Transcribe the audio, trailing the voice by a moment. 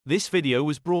This video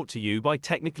was brought to you by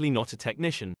Technically Not a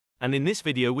Technician, and in this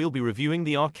video we'll be reviewing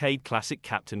the arcade classic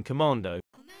Captain Commando.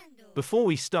 Before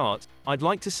we start, I'd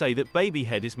like to say that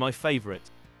Babyhead is my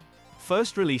favorite.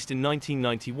 First released in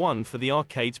 1991 for the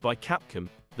arcades by Capcom,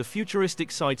 the futuristic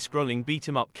side-scrolling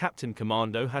beat-em-up Captain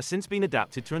Commando has since been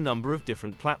adapted to a number of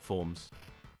different platforms.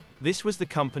 This was the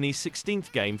company's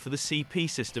 16th game for the CP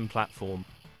system platform.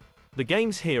 The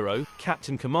game's hero,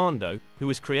 Captain Commando, who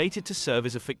was created to serve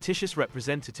as a fictitious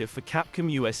representative for Capcom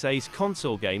USA's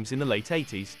console games in the late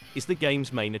 80s, is the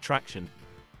game's main attraction.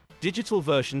 Digital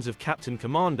versions of Captain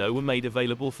Commando were made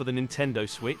available for the Nintendo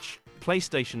Switch,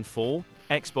 PlayStation 4,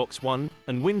 Xbox One,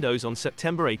 and Windows on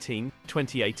September 18,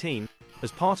 2018,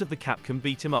 as part of the Capcom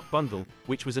Beat-em-up bundle,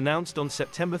 which was announced on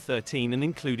September 13 and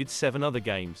included 7 other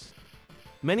games.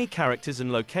 Many characters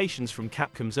and locations from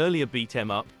Capcom's earlier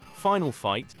beat-em-up, Final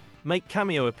Fight, make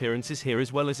cameo appearances here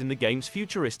as well as in the game's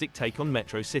futuristic take on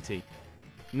Metro City.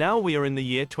 Now we are in the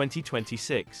year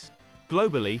 2026.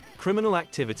 Globally, criminal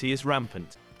activity is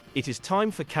rampant. It is time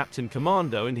for Captain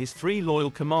Commando and his 3 loyal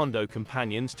commando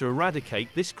companions to eradicate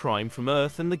this crime from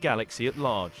Earth and the galaxy at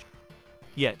large.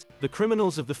 Yet, the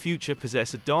criminals of the future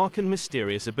possess a dark and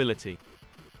mysterious ability.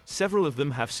 Several of them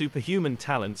have superhuman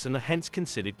talents and are hence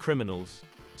considered criminals.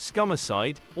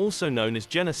 Scumicide, also known as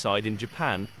genocide in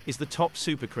Japan, is the top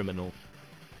supercriminal.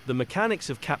 The mechanics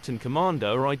of Captain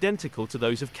Commando are identical to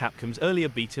those of Capcom's earlier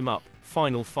beat-em-up,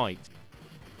 Final Fight.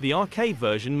 The arcade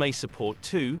version may support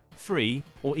 2, 3,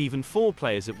 or even 4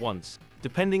 players at once,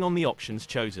 depending on the options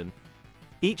chosen.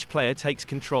 Each player takes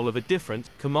control of a different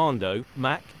Commando,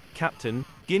 Mac, Captain,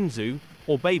 Ginzu,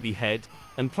 or Babyhead,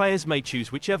 and players may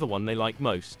choose whichever one they like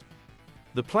most.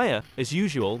 The player, as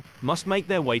usual, must make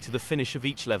their way to the finish of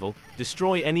each level,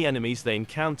 destroy any enemies they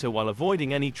encounter while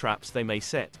avoiding any traps they may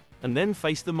set, and then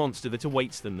face the monster that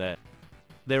awaits them there.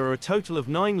 There are a total of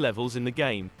 9 levels in the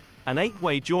game. An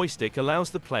 8-way joystick allows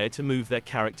the player to move their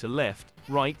character left,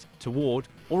 right, toward,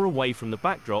 or away from the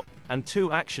backdrop, and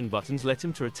 2 action buttons let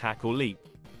him to attack or leap.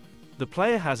 The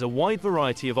player has a wide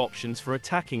variety of options for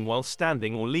attacking while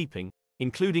standing or leaping,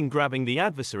 including grabbing the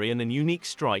adversary and a unique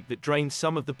strike that drains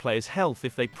some of the player's health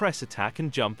if they press attack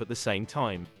and jump at the same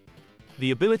time.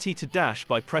 The ability to dash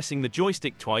by pressing the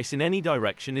joystick twice in any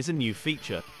direction is a new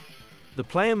feature. The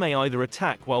player may either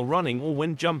attack while running or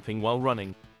when jumping while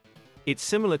running. It's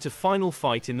similar to Final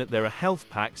Fight in that there are health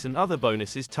packs and other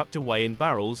bonuses tucked away in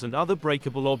barrels and other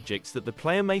breakable objects that the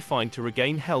player may find to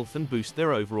regain health and boost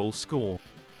their overall score.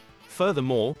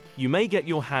 Furthermore, you may get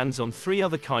your hands on 3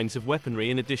 other kinds of weaponry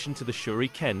in addition to the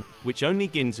shuriken, which only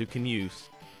Ginzu can use.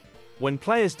 When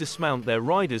players dismount their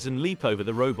riders and leap over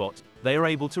the robot, they are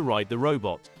able to ride the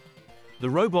robot. The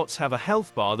robots have a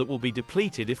health bar that will be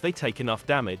depleted if they take enough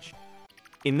damage.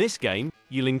 In this game,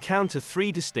 you'll encounter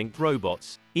 3 distinct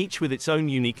robots, each with its own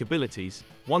unique abilities,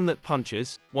 one that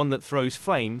punches, one that throws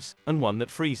flames, and one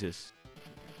that freezes.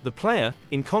 The player,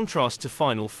 in contrast to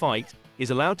Final Fight, is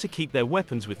allowed to keep their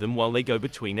weapons with them while they go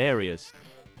between areas.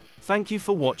 Thank you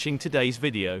for watching today's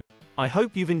video. I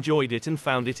hope you've enjoyed it and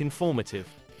found it informative.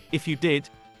 If you did,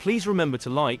 please remember to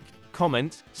like,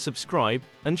 comment, subscribe,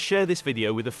 and share this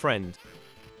video with a friend.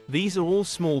 These are all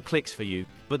small clicks for you,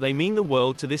 but they mean the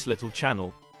world to this little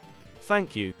channel.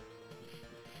 Thank you.